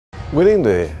Winning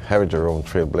the Heritage Jerome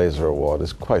Trailblazer Award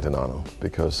is quite an honor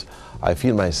because I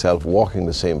feel myself walking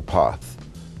the same path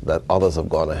that others have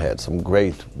gone ahead. Some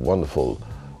great, wonderful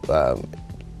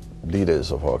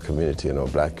leaders of our community and our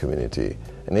black community.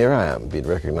 And here I am, being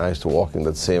recognized to walking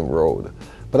that same road.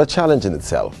 But a challenge in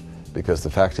itself, because the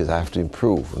fact is I have to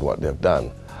improve in what they've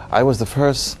done. I was the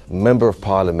first member of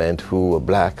parliament who,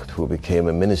 black, who became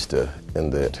a minister in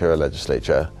the Ontario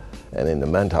legislature, and in the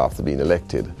month after being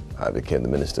elected, I became the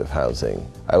Minister of Housing.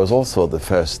 I was also the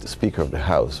first Speaker of the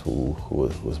House who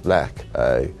was black.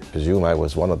 I presume I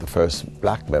was one of the first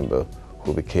black members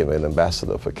who became an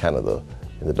ambassador for Canada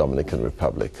in the Dominican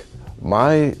Republic.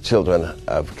 My children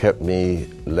have kept me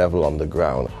level on the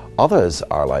ground. Others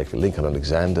are like Lincoln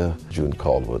Alexander, June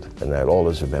Caldwood, and I'll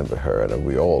always remember her, and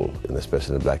we all, and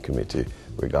especially the black community,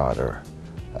 regard her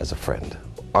as a friend.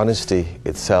 Honesty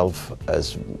itself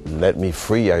has let me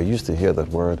free. I used to hear that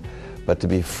word, but to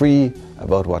be free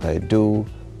about what I do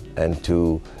and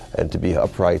to be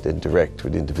upright and direct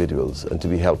with individuals and to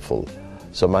be helpful.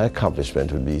 So my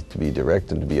accomplishment would be to be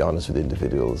direct and to be honest with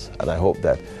individuals, and I hope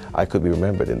that I could be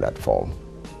remembered in that form.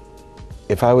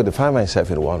 If I would define myself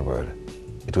in one word,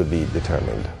 it would be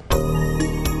determined.